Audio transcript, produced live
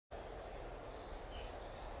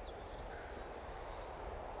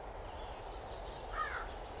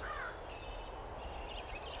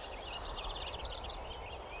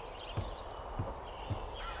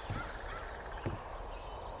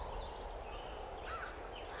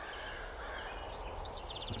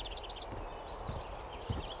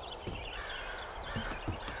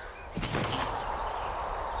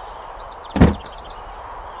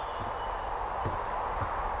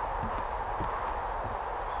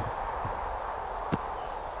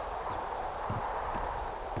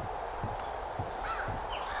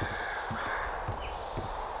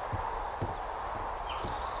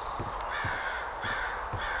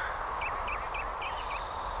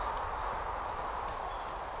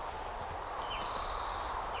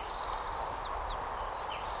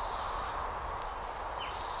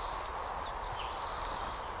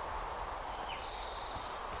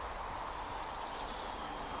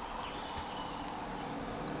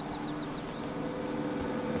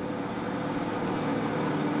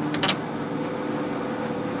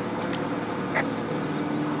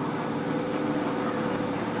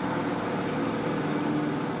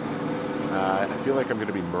feel like I'm going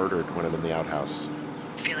to be murdered when I'm in the outhouse.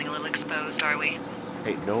 Feeling a little exposed, are we?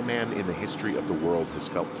 Hey, no man in the history of the world has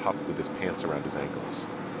felt tough with his pants around his ankles.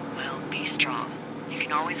 Well, be strong. You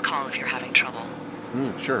can always call if you're having trouble.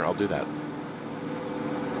 Sure, I'll do that.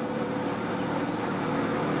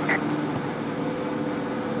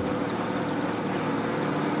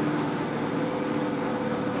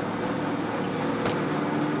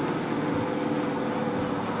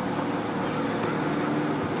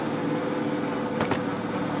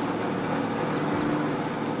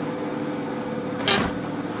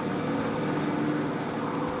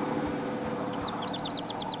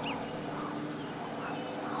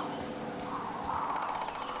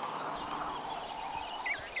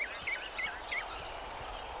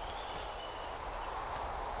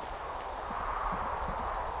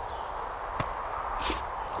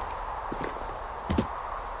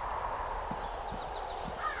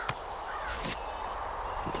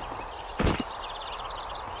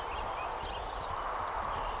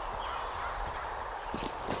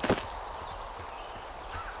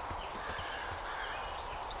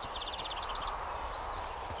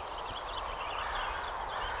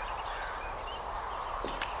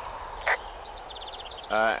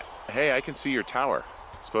 Hey, I can see your tower.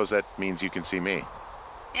 Suppose that means you can see me.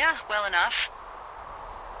 Yeah, well enough.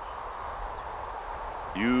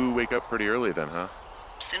 You wake up pretty early then, huh?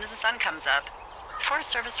 As soon as the sun comes up. The Forest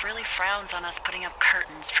Service really frowns on us putting up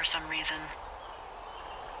curtains for some reason.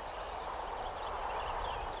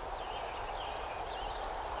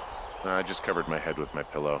 I just covered my head with my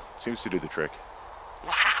pillow. Seems to do the trick.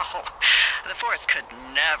 Wow. The forest could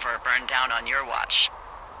never burn down on your watch.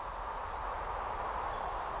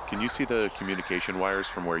 Can you see the communication wires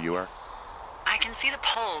from where you are? I can see the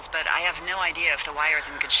poles, but I have no idea if the wire's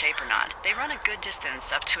in good shape or not. They run a good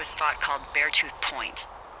distance up to a spot called Beartooth Point.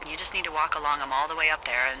 You just need to walk along them all the way up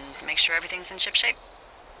there and make sure everything's in ship shape.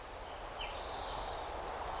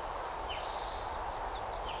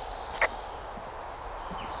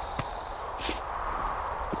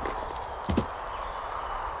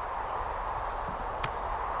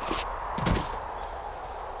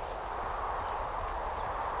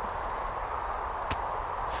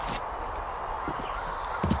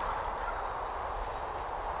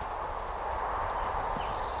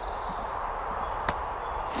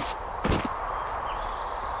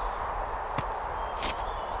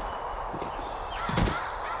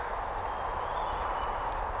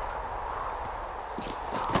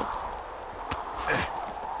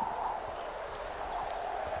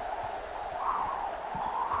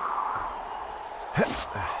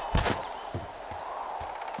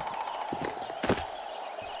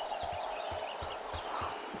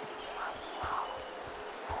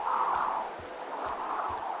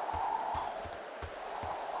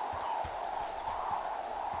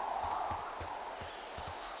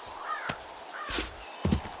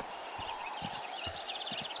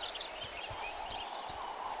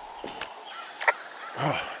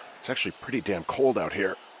 It's actually pretty damn cold out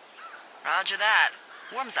here. Roger that.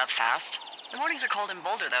 Warms up fast. The mornings are cold in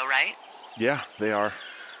Boulder, though, right? Yeah, they are.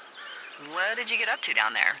 What did you get up to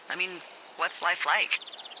down there? I mean, what's life like?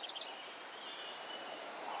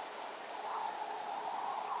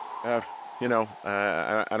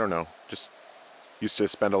 I don't know. Just used to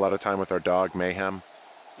spend a lot of time with our dog, Mayhem.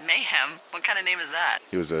 Mayhem? What kind of name is that?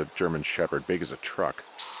 He was a German Shepherd, big as a truck.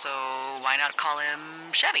 So why not call him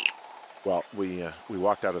Chevy? Well, we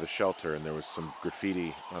walked out of the shelter and there was some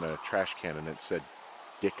graffiti on a trash can and it said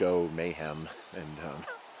Dicko Mayhem. And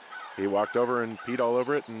he walked over and peed all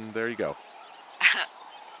over it and there you go.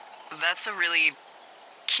 That's a really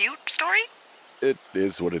cute story? It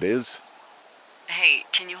is what it is. Hey,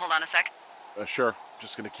 can you hold on a sec? Sure.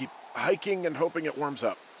 Just gonna keep hiking and hoping it warms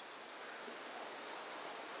up.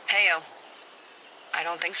 Heyo. I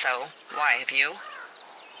don't think so. Why, have you?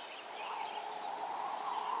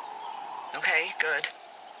 Okay, good.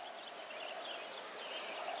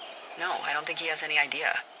 No, I don't think he has any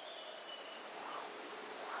idea.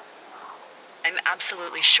 I'm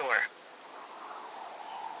absolutely sure.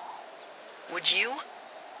 Would you?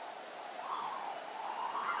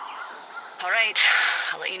 All right,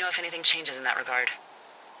 I'll let you know if anything changes in that regard.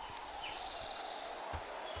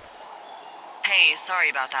 Hey, sorry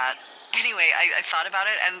about that. Anyway, I thought about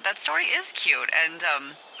it, and that story is cute, and,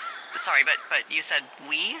 sorry, but you said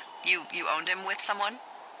we? You owned him with someone?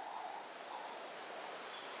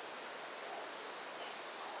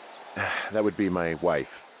 That would be my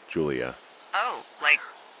wife, Julia. Oh, like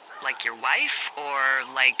your wife?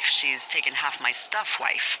 Or like she's taken half my stuff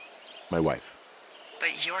wife? My wife.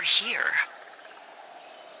 But you're here.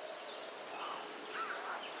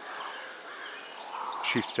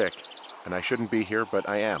 She's sick. and I shouldn't be here, but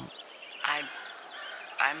I am.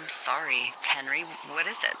 I'm sorry, Henry. What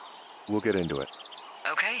is it? We'll get into it.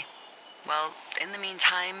 Okay. Well, in the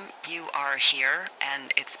meantime, you are here,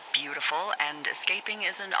 and it's beautiful, and escaping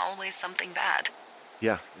isn't always something bad.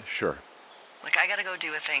 Yeah, sure. Look, I gotta go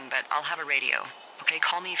do a thing, but I'll have a radio. Okay,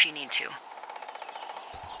 call me if you need to.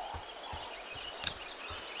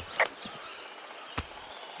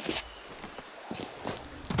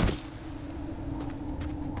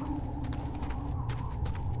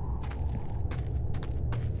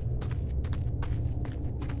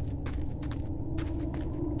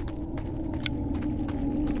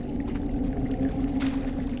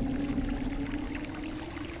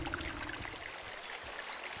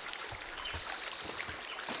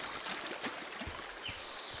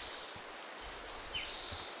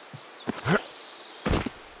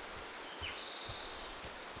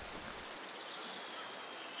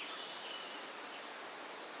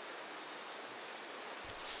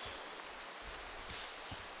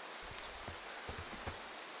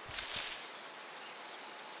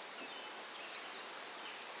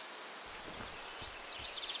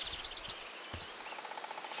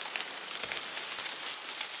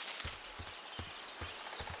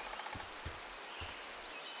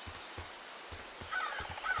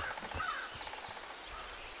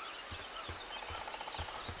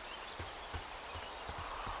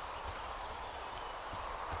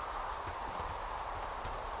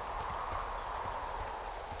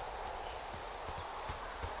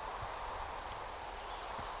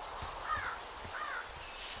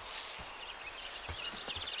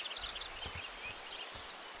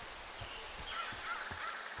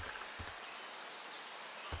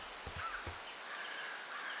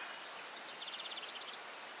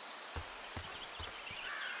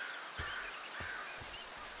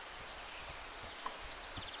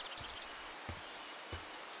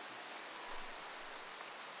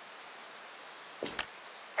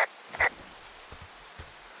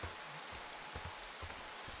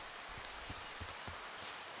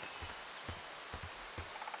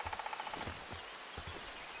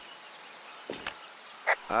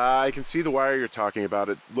 I can see the wire you're talking about.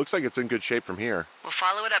 It looks like it's in good shape from here. Well,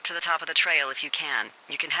 follow it up to the top of the trail if you can.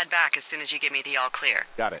 You can head back as soon as you give me the all clear.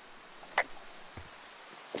 Got it.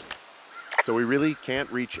 So we really can't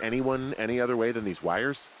reach anyone any other way than these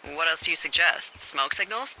wires? What else do you suggest? Smoke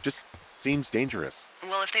signals? Just seems dangerous.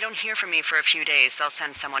 Well, if they don't hear from me for a few days, they'll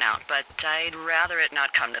send someone out, but I'd rather it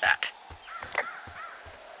not come to that.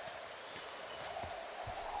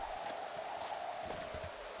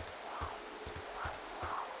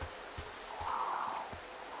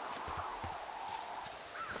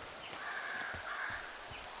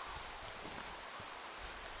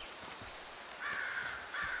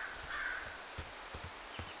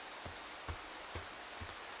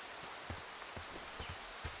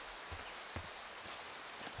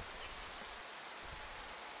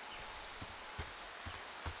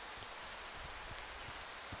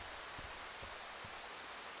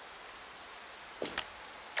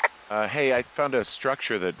 Hey, I found a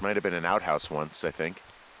structure that might have been an outhouse once, I think.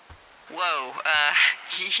 Whoa,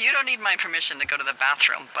 you don't need my permission to go to the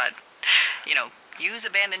bathroom, but, use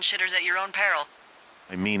abandoned shitters at your own peril.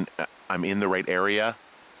 I mean, I'm in the right area?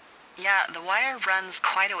 Yeah, the wire runs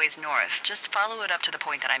quite a ways north. Just follow it up to the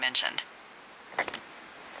point that I mentioned.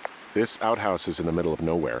 This outhouse is in the middle of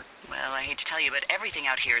nowhere. Well, I hate to tell you, but everything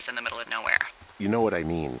out here is in the middle of nowhere. You know what I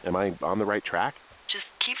mean. Am I on the right track?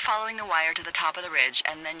 Just keep following the wire to the top of the ridge,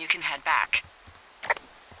 and then you can head back.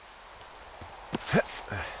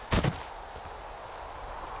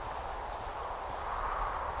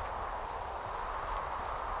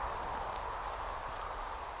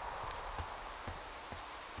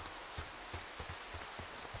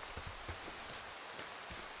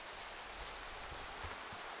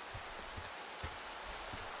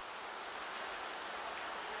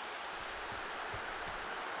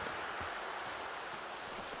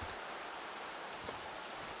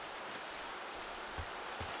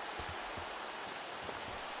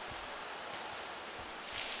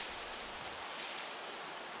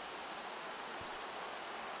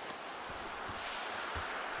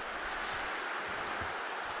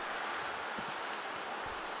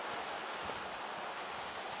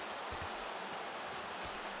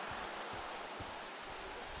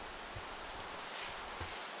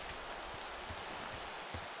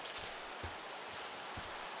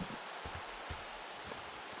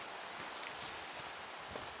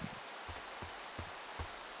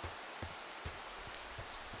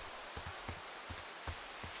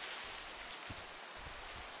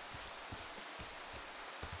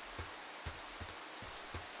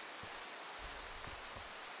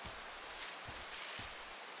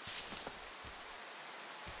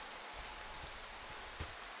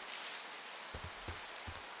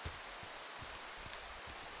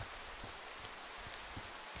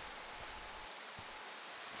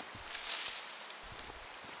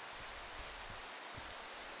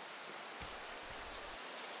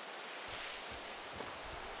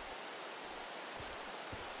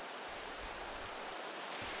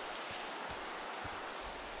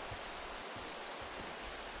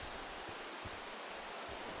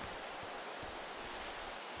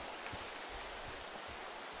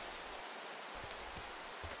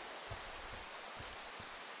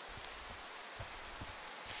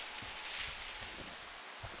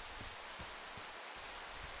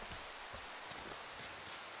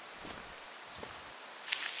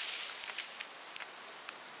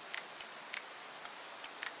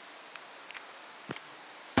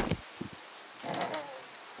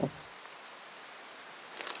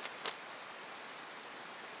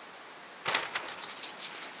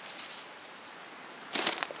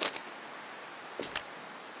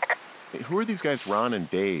 who are these guys, Ron and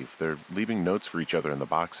Dave? They're leaving notes for each other in the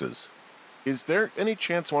boxes. Is there any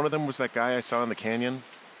chance one of them was that guy I saw in the canyon?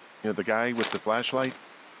 You know, the guy with the flashlight?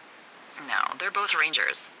 No, they're both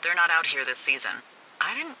rangers. They're not out here this season.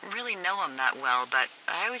 I didn't really know him that well, but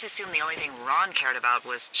I always assumed the only thing Ron cared about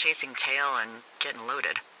was chasing tail and getting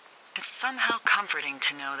loaded. It's somehow comforting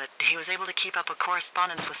to know that he was able to keep up a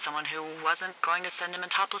correspondence with someone who wasn't going to send him a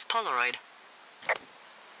topless Polaroid.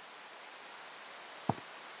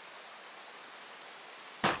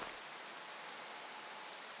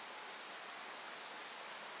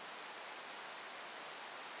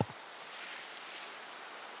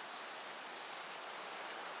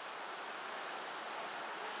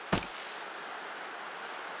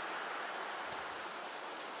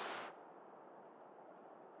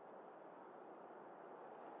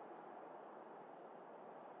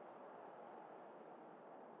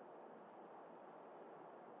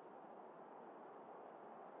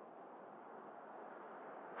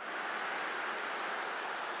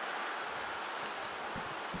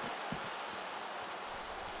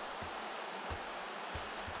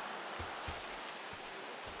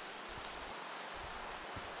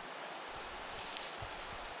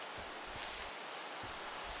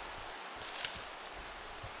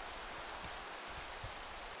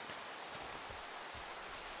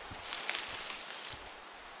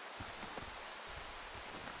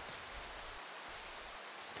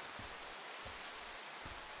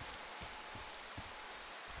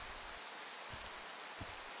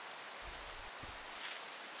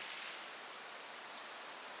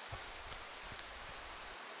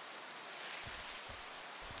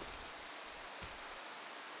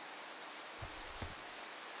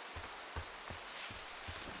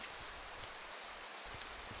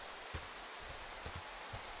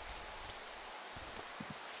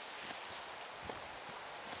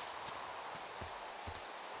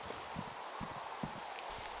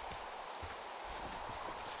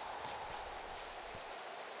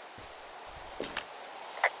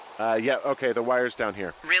 Yeah, okay, the wire's down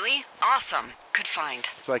here. Really? Awesome. Good find.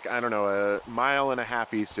 It's like, I don't know, a mile and a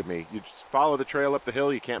half east of me. You just follow the trail up the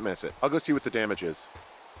hill, you can't miss it. I'll go see what the damage is.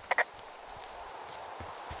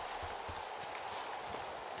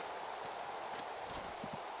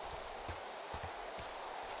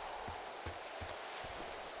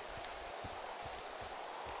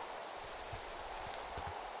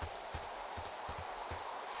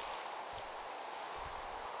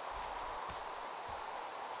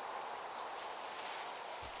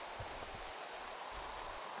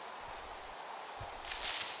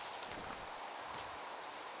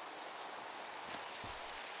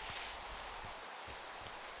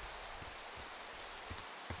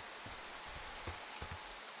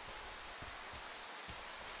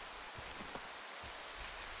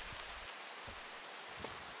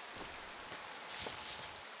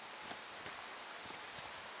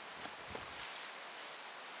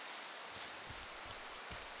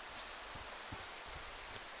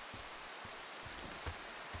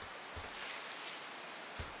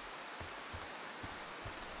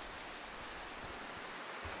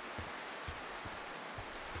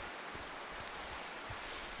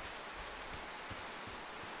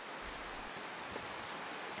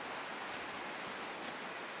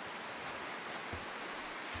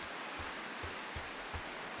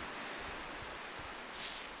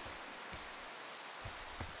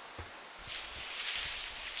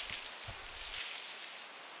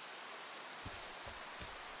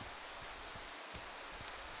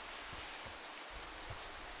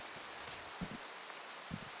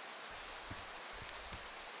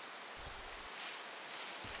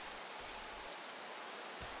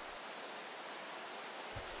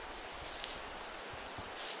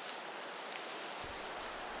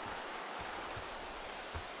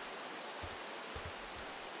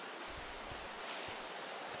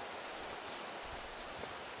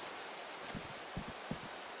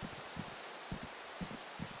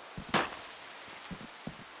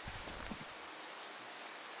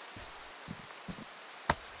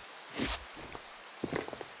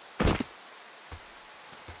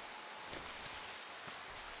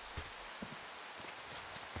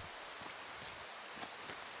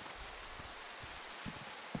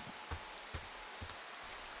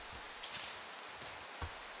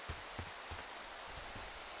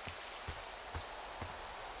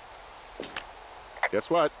 Guess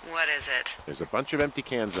what? What is it? There's a bunch of empty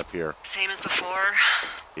cans up here. Same as before?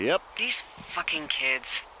 Yep. These fucking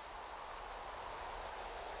kids.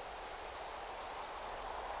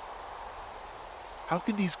 How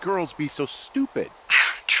could these girls be so stupid?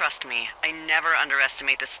 Trust me, I never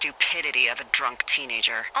underestimate the stupidity of a drunk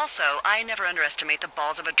teenager. Also, I never underestimate the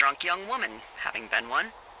balls of a drunk young woman, having been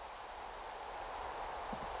one.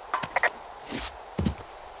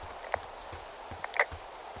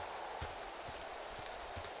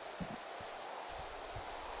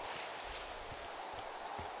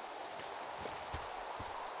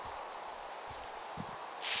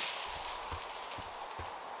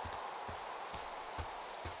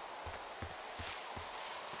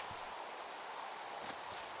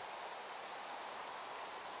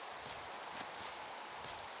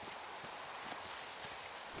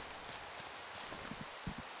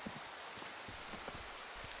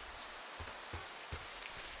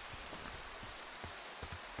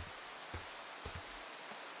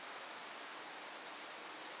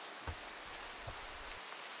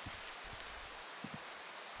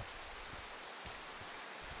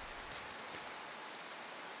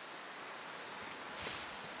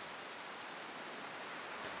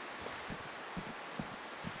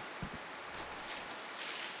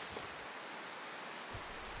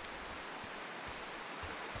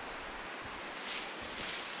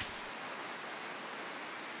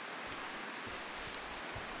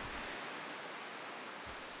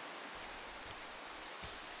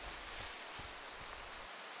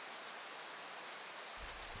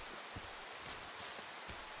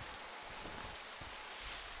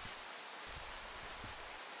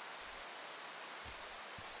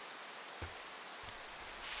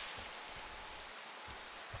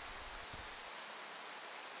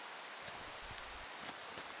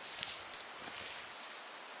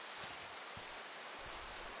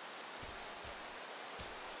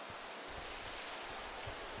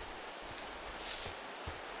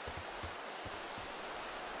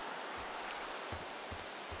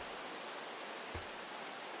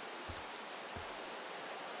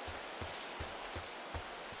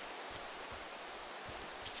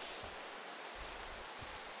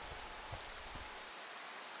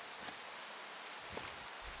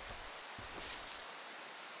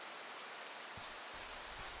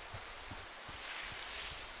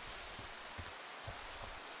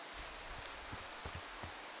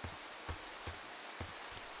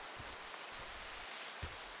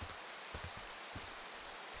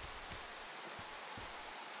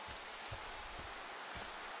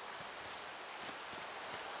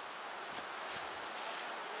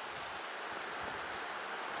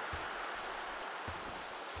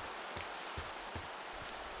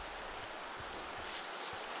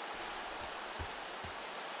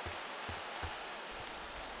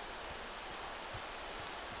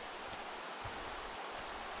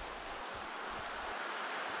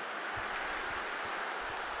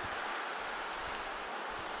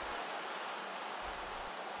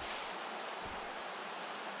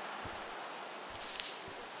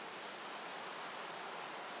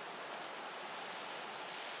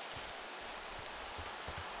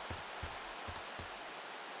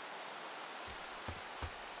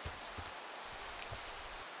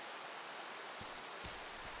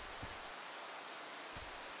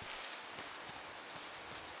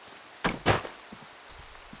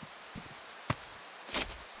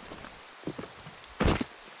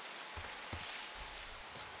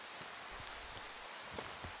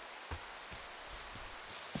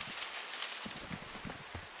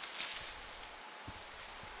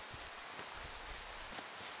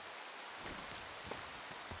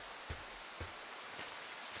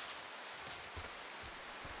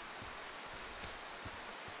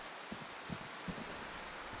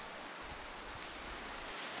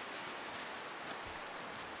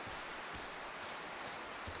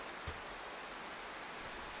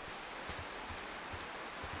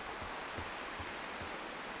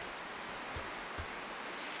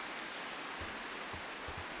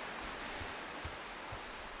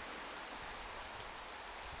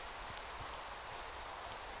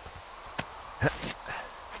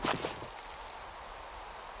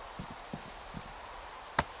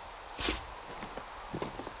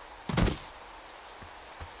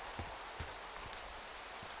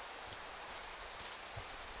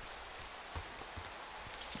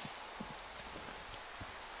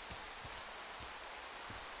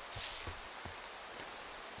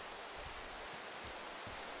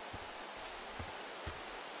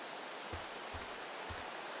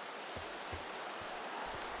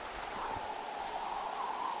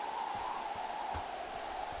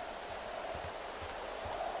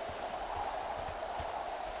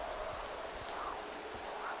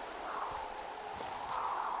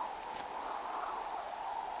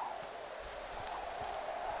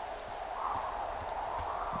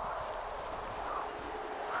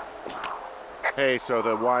 Hey, so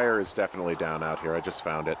the wire is definitely down out here. I just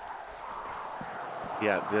found it.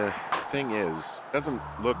 Yeah, the thing is, it doesn't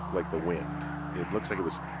look like the wind. It looks like it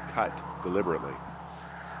was cut deliberately.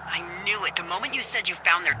 I knew it the moment you said you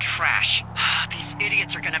found their trash. These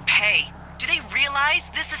idiots are gonna pay. Do they realize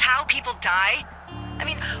this is how people die? I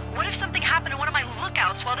mean, what if something happened to one of my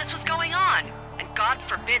lookouts while this was going on? And God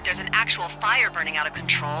forbid there's an actual fire burning out of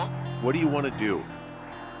control. What do you want to do?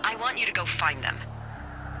 I want you to go find them.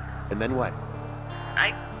 And then what?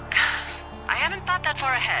 I haven't thought that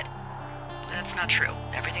far ahead. That's not true.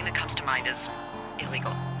 Everything that comes to mind is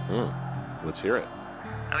illegal. Let's hear it.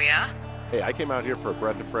 Oh yeah? Hey, I came out here for a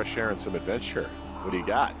breath of fresh air and some adventure. What do you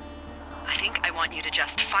got? I think I want you to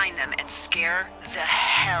just find them and scare the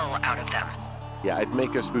hell out of them. Yeah, I'd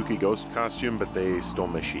make a spooky ghost costume, but they stole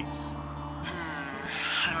my sheets.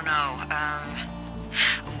 I don't know.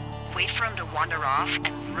 Wait for them to wander off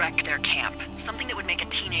and wreck their camp. Something that would make a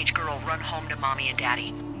teenage girl run home to mommy and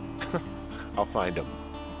daddy. I'll find them.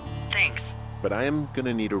 Thanks. But I am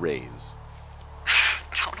gonna need a raise.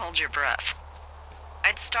 Don't hold your breath.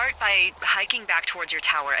 I'd start by hiking back towards your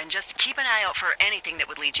tower and just keep an eye out for anything that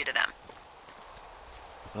would lead you to them.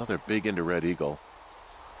 Well, they're big into Red Eagle.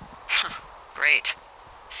 Great.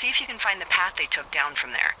 See if you can find the path they took down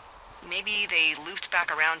from there. Maybe they looped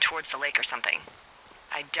back around towards the lake or something.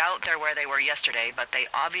 I doubt they're where they were yesterday, but they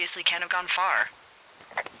obviously can't have gone far.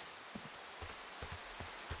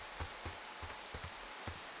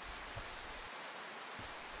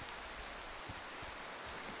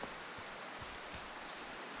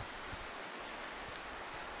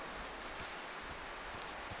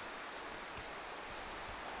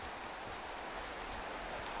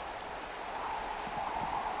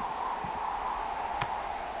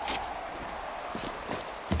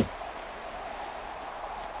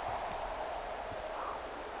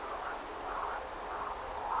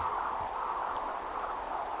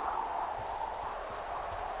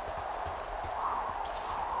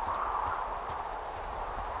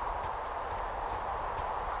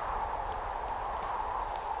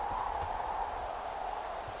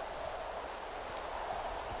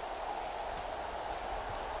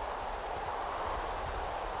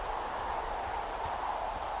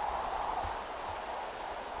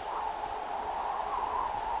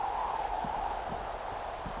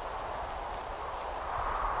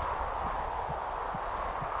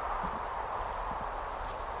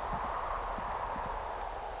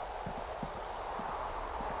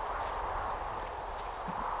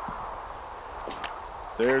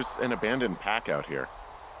 There's an abandoned pack out here.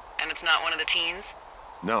 And it's not one of the teens?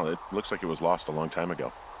 No, it looks like it was lost a long time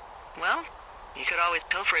ago. Well, you could always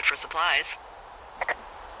pilfer it for supplies.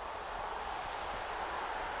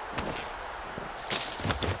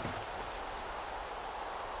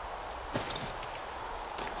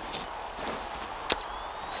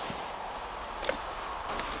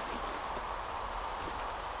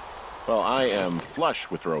 Well, I am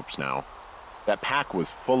flush with ropes now. That pack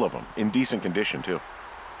was full of them, in decent condition, too.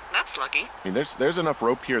 That's lucky. I mean, there's enough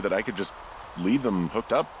rope here that I could just leave them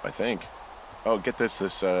hooked up, I think. Oh, get this.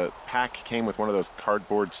 This pack came with one of those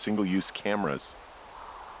cardboard single-use cameras.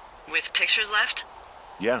 With pictures left?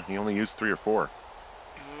 Yeah, he only used 3 or 4.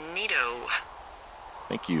 Neato.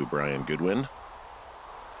 Thank you, Brian Goodwin.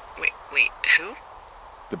 Wait, who?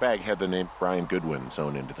 The bag had the name Brian Goodwin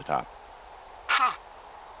sewn into the top. Huh.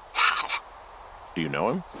 Wow. Do you know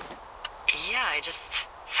him? Yeah, I just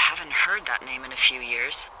haven't heard that name in a few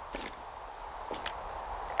years.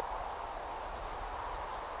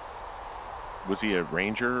 Was he a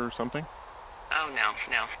ranger or something? Oh,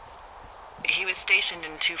 no. He was stationed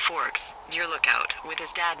in Two Forks, your lookout, with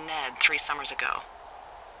his dad Ned 3 summers ago.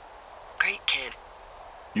 Great kid.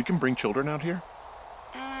 You can bring children out here?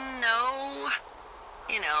 No.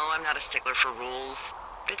 You know, I'm not a stickler for rules.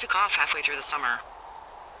 They took off halfway through the summer.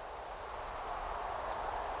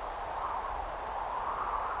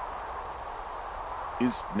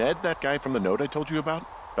 Is Ned that guy from the note I told you about?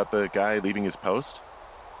 About the guy leaving his post?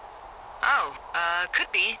 Oh,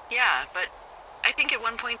 could be, yeah, but I think at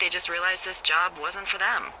one point they just realized this job wasn't for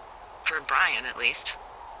them. For Brian, at least.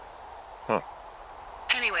 Huh.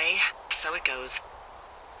 Anyway, so it goes.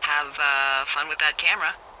 Have, fun with that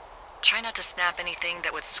camera. Try not to snap anything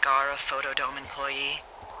that would scar a Photodome employee.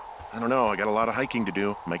 I don't know, I got a lot of hiking to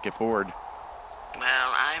do. Might get bored.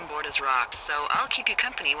 Well, I'm bored as rocks, so I'll keep you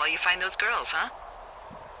company while you find those girls, huh?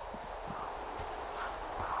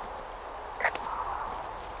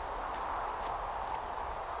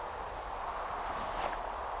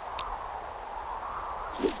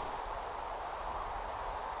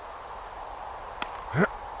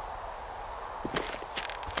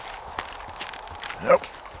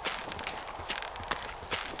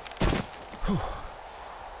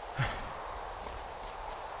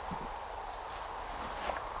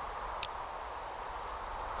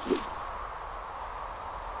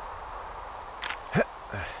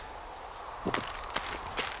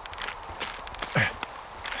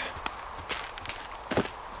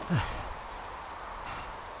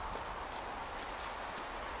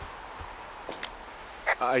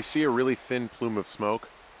 I see a really thin plume of smoke.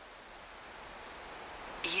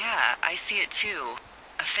 Yeah, I see it too.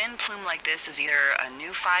 A thin plume like this is either a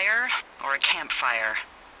new fire or a campfire.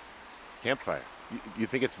 Campfire. You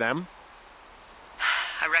think it's them?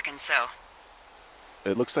 I reckon so.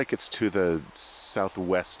 It looks like it's to the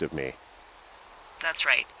southwest of me. That's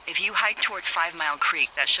right. If you hike towards 5 Mile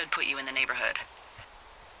Creek, that should put you in the neighborhood.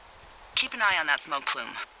 Keep an eye on that smoke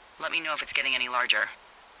plume. Let me know if it's getting any larger.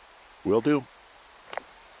 Will do.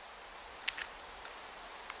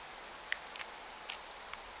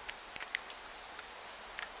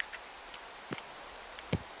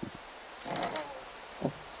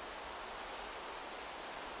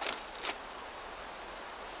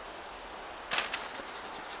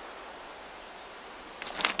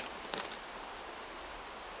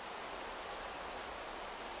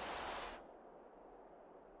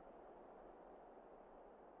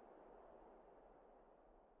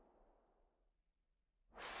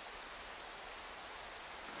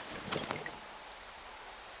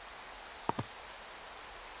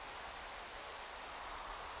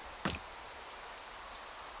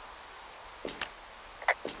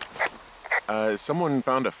 Someone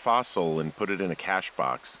found a fossil and put it in a cache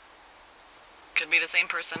box. Could be the same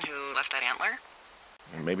person who left that antler.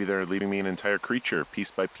 Maybe they're leaving me an entire creature, piece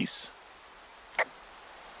by piece.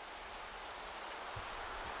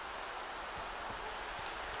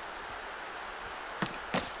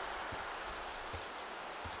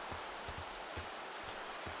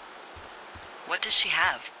 What does she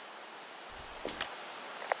have?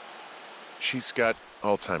 She's got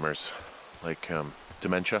Alzheimer's, like,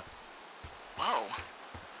 dementia. Whoa.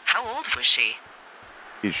 How old was she?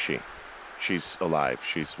 Is she? She's alive.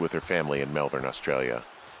 She's with her family in Melbourne, Australia.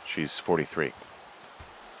 She's 43.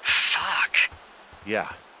 Fuck.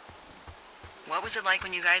 Yeah. What was it like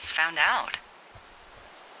when you guys found out?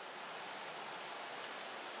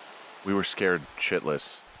 We were scared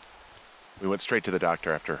shitless. We went straight to the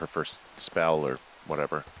doctor after her first spell or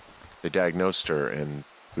whatever. They diagnosed her and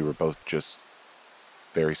we were both just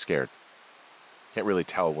very scared. Can't really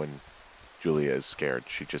tell when Julia is scared.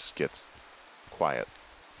 She just gets quiet.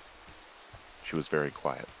 She was very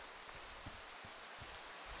quiet.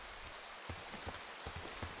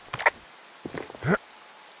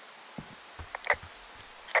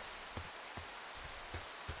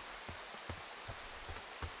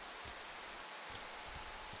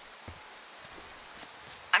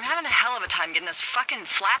 I'm having a hell of a time getting this fucking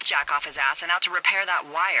flapjack off his ass and out to repair that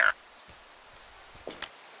wire.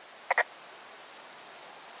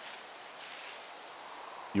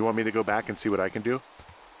 You want me to go back and see what I can do?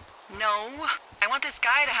 No. I want this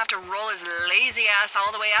guy to have to roll his lazy ass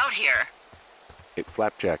all the way out here.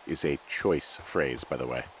 Flapjack is a choice phrase, by the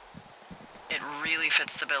way. It really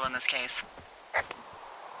fits the bill in this case.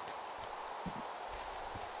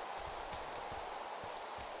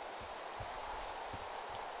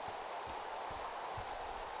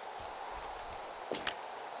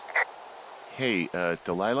 Hey,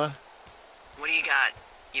 Delilah? What do you got?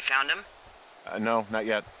 You found him? No, not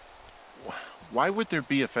yet. Why would there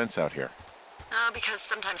be a fence out here? Because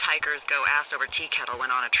sometimes hikers go ass over tea kettle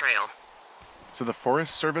when on a trail. So the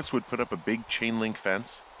Forest Service would put up a big chain link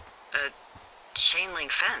fence? A chain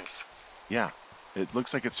link fence? Yeah. It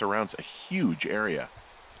looks like it surrounds a huge area.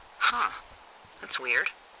 Huh. That's weird.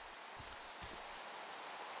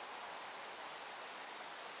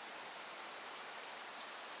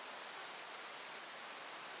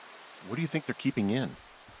 What do you think they're keeping in?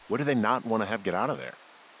 What do they not want to have get out of there?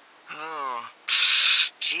 Oh,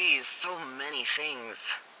 geez, so many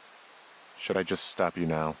things. Should I just stop you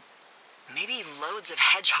now? Maybe loads of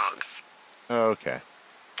hedgehogs. Okay.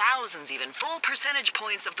 Thousands even. Full percentage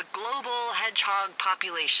points of the global hedgehog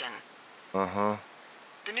population. Uh-huh.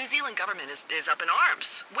 The New Zealand government is up in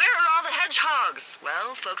arms. Where are all the hedgehogs?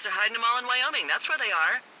 Well, folks are hiding them all in Wyoming. That's where they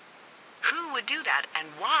are. Who would do that and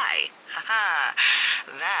why? Haha,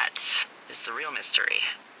 that is the real mystery.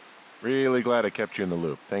 Really glad I kept you in the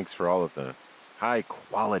loop. Thanks for all of the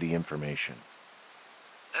high-quality information.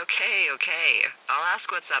 Okay. I'll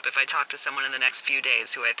ask what's up if I talk to someone in the next few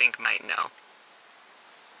days who I think might know.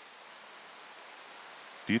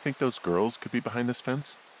 Do you think those girls could be behind this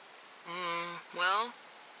fence? Well,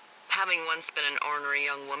 having once been an ornery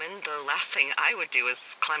young woman, the last thing I would do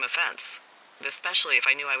is climb a fence. Especially if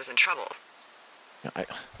I knew I was in trouble. I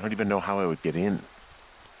don't even know how I would get in.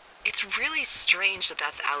 It's really strange that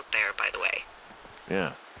that's out there, by the way.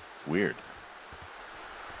 Yeah, it's weird.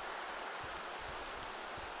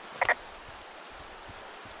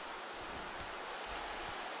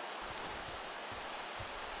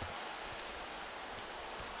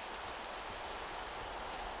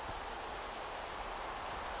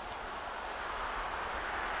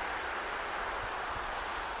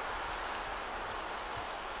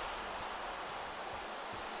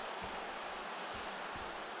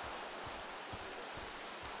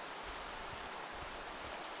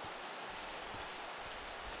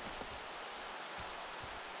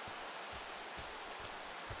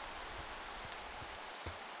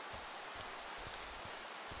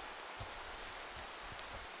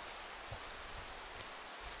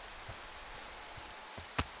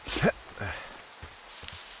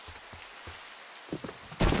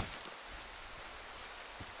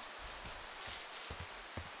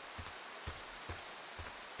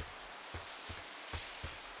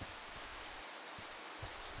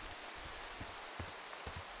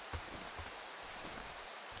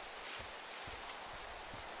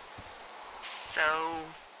 So,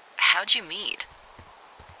 how'd you meet?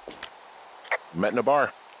 Met in a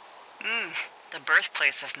bar. The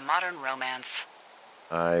birthplace of modern romance.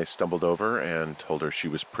 I stumbled over and told her she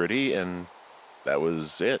was pretty, and that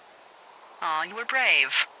was it. Aw, you were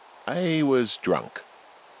brave. I was drunk.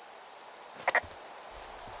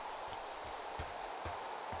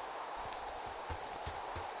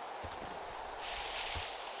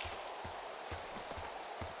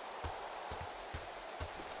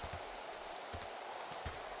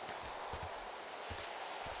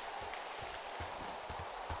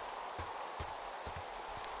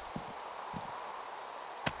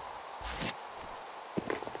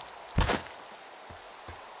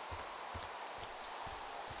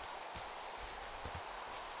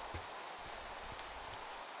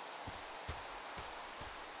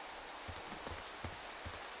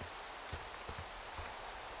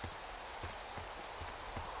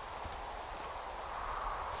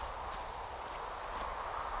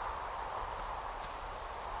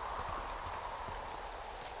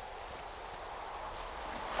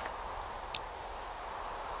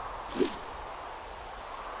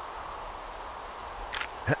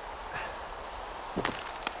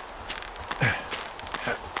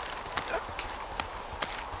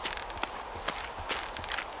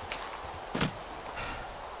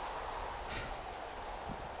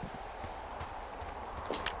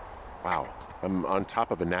 Wow, I'm on top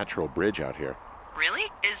of a natural bridge out here. Really?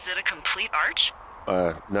 Is it a complete arch?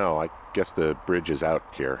 No, I guess the bridge is out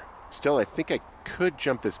here. Still, I think I could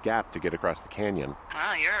jump this gap to get across the canyon.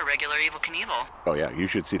 Oh, you're a regular Evel Knievel. Oh yeah, you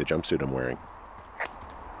should see the jumpsuit I'm wearing.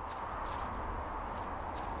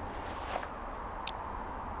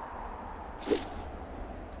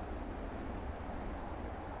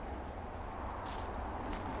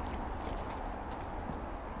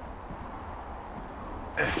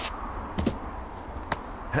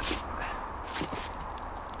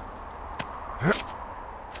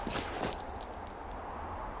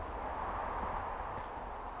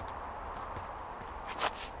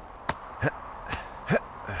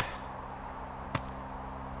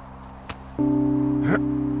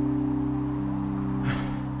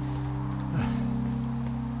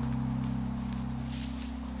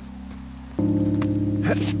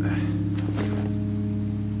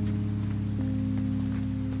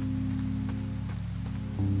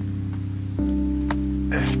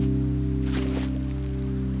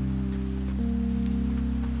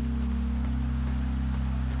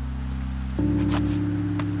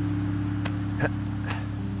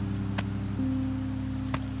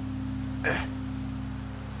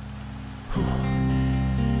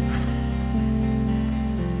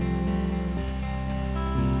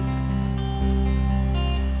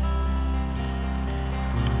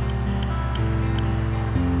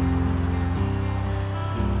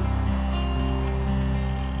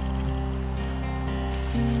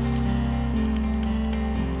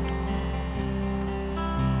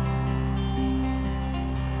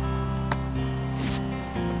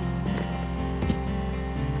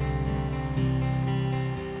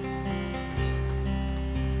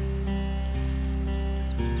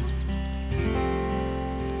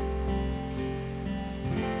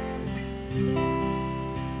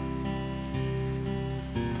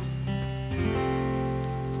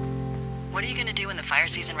 What are you gonna do when the fire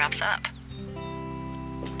season wraps up?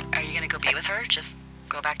 Are you gonna go be with her? Just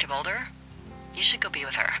go back to Boulder? You should go be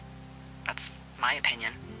with her. That's my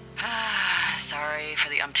opinion. Sorry for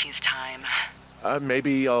the umpteenth time.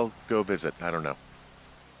 Maybe I'll go visit. I don't know.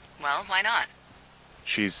 Well, why not?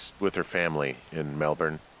 She's with her family in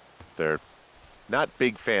Melbourne. They're not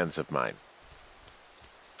big fans of mine.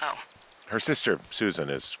 Oh. Her sister, Susan,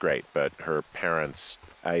 is great, but her parents,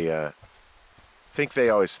 I think they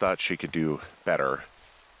always thought she could do better,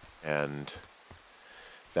 and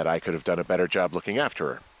that I could have done a better job looking after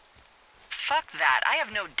her. Fuck that. I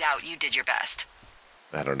have no doubt you did your best.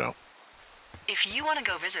 I don't know. If you want to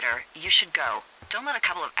go visit her, you should go. Don't let a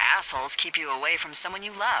couple of assholes keep you away from someone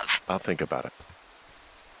you love. I'll think about it.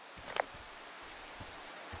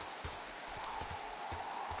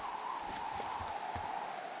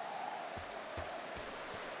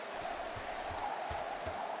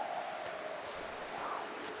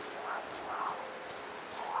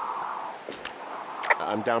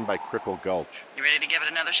 I'm down by Cripple Gulch. You ready to give it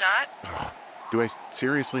another shot? Do I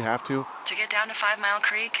seriously have to? To get down to 5 Mile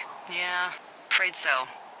Creek? Yeah, afraid so.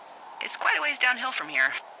 It's quite a ways downhill from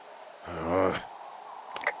here.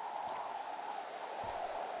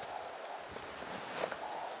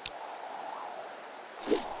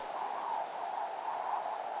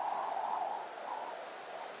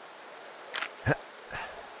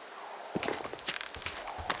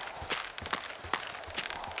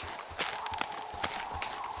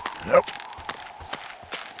 Nope.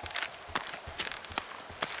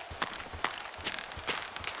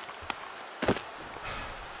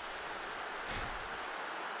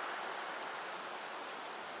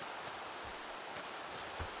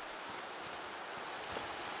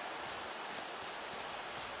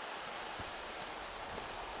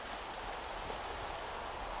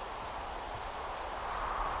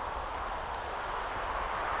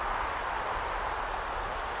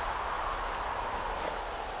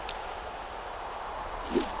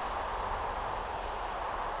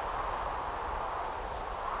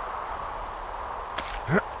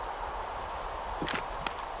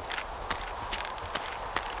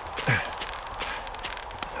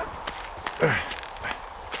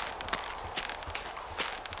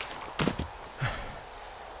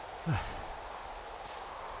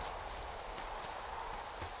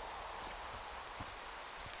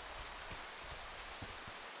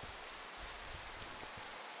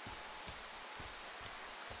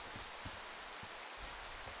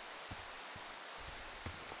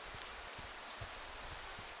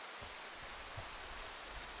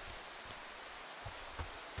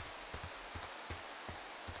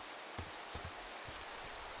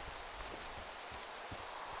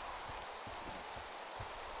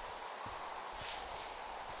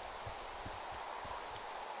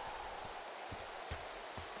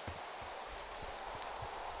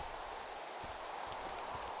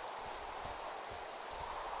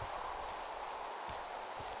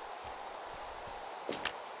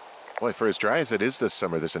 Boy, for as dry as it is this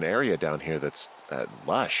summer, there's an area down here that's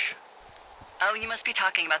lush. Oh, you must be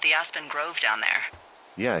talking about the Aspen Grove down there.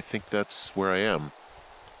 Yeah, I think that's where I am.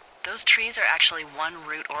 Those trees are actually one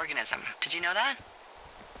root organism. Did you know that?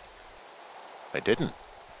 I didn't.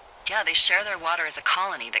 Yeah, they share their water as a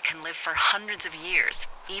colony that can live for hundreds of years,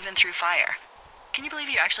 even through fire. Can you believe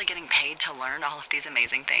you're actually getting paid to learn all of these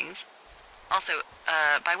amazing things? Also,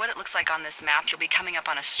 by what it looks like on this map, you'll be coming up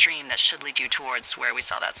on a stream that should lead you towards where we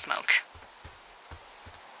saw that smoke.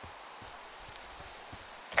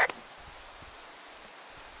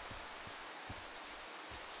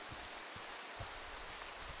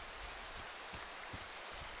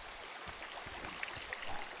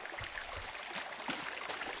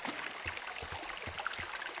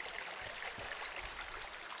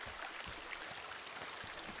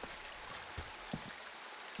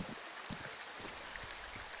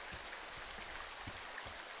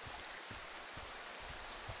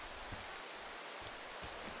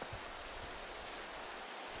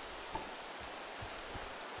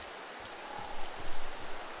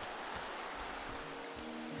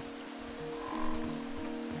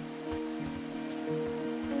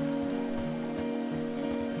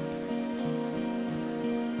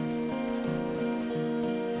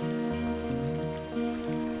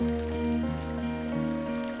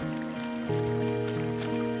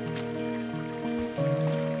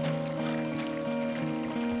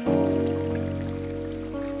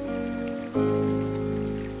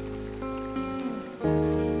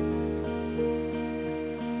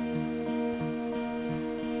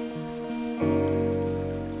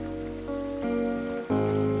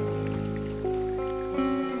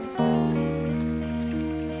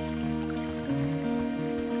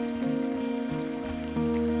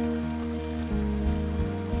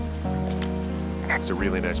 It's a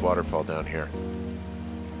really nice waterfall down here.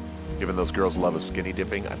 Given those girls love a skinny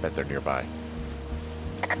dipping, I bet they're nearby.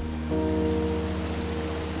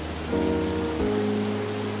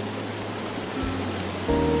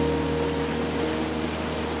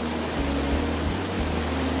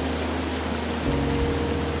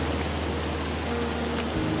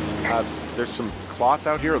 There's some cloth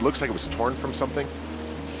out here. It looks like it was torn from something.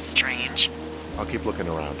 Strange. I'll keep looking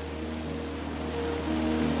around.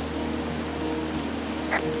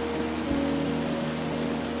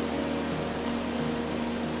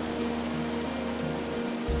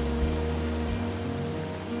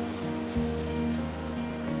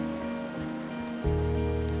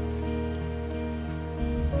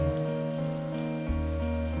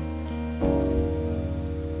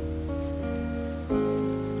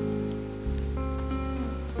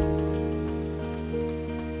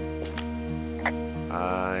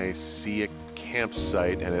 I see a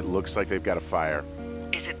campsite, and it looks like they've got a fire.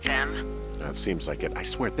 Is it them? It seems like it. I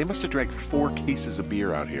swear, they must have dragged 4 cases of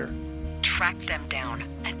beer out here. Track them down,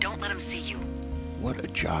 and don't let them see you. What a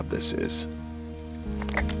job this is.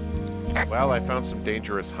 Well, I found some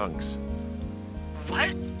dangerous hunks.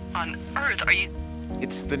 What on earth are you...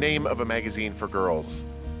 It's the name of a magazine for girls.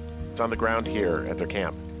 It's on the ground here at their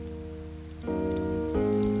camp.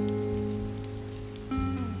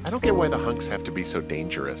 I don't get why the hunks have to be so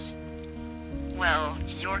dangerous. Well,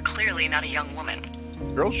 you're clearly not a young woman.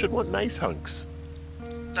 Girls should want nice hunks.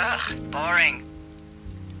 Ugh, boring.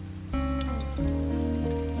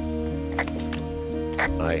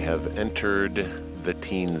 I have entered the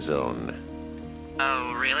teen zone.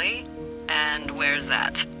 Oh, really? And where's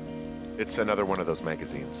that? It's another one of those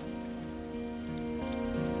magazines.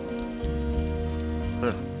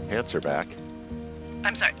 Huh, pants are back.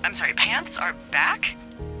 I'm sorry, pants are back?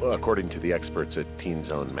 Well, according to the experts at Teen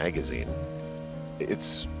Zone magazine.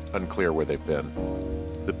 It's unclear where they've been.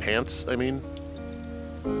 The pants, I mean?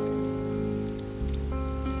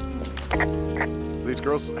 These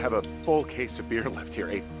girls have a full case of beer left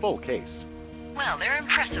here. A full case. Well, they're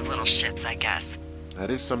impressive little shits, I guess.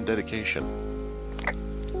 That is some dedication.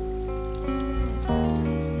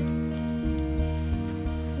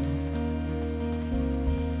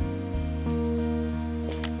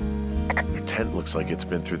 Their tent looks like it's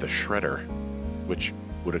been through the shredder, which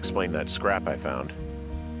would explain that scrap I found.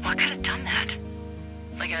 What could have done that?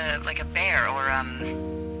 Like a bear or, I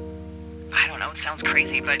don't know, it sounds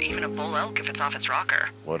crazy, but even a bull elk if it's off its rocker.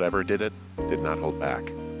 Whatever did it, did not hold back.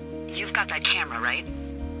 You've got that camera, right?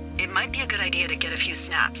 It might be a good idea to get a few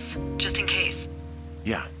snaps, just in case.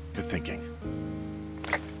 Yeah, good thinking.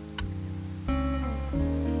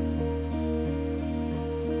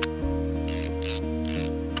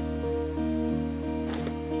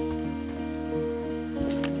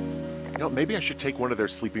 You know, maybe I should take one of their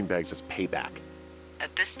sleeping bags as payback.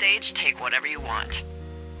 At this stage, take whatever you want.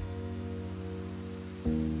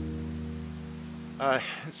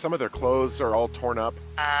 Some of their clothes are all torn up.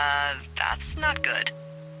 That's not good.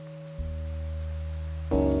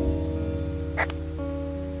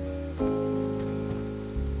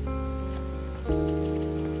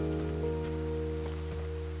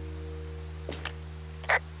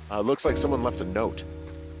 Looks like someone left a note.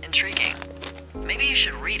 Intriguing. Maybe you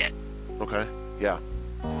should read it. Okay, yeah.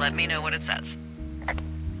 Let me know what it says.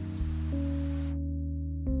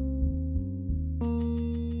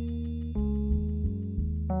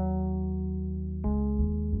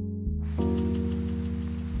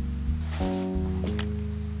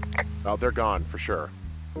 Oh, they're gone, for sure.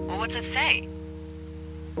 Well, what's it say?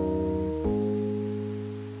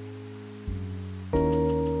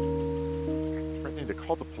 Threatening to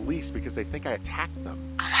call the police because they think I attacked them.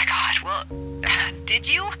 Oh my god, well, did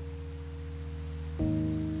you?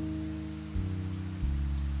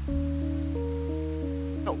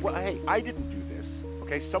 No, well, hey, I didn't do this.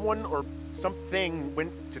 Okay, someone or something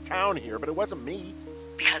went to town here, but it wasn't me.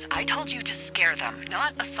 Because I told you to scare them,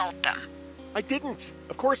 not assault them. I didn't.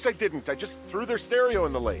 Of course I didn't. I just threw their stereo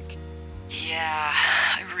in the lake. Yeah,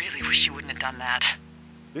 I really wish you wouldn't have done that.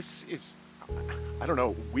 This is, I don't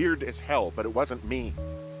know, weird as hell, but it wasn't me.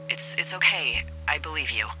 It's okay. I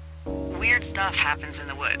believe you. Weird stuff happens in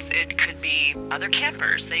the woods. It could be other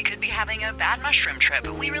campers. They could be having a bad mushroom trip.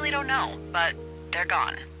 We really don't know. But they're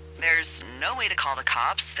gone. There's no way to call the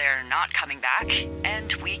cops. They're not coming back.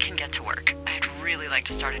 And we can get to work. I'd really like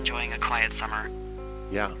to start enjoying a quiet summer.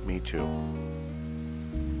 Yeah, me too.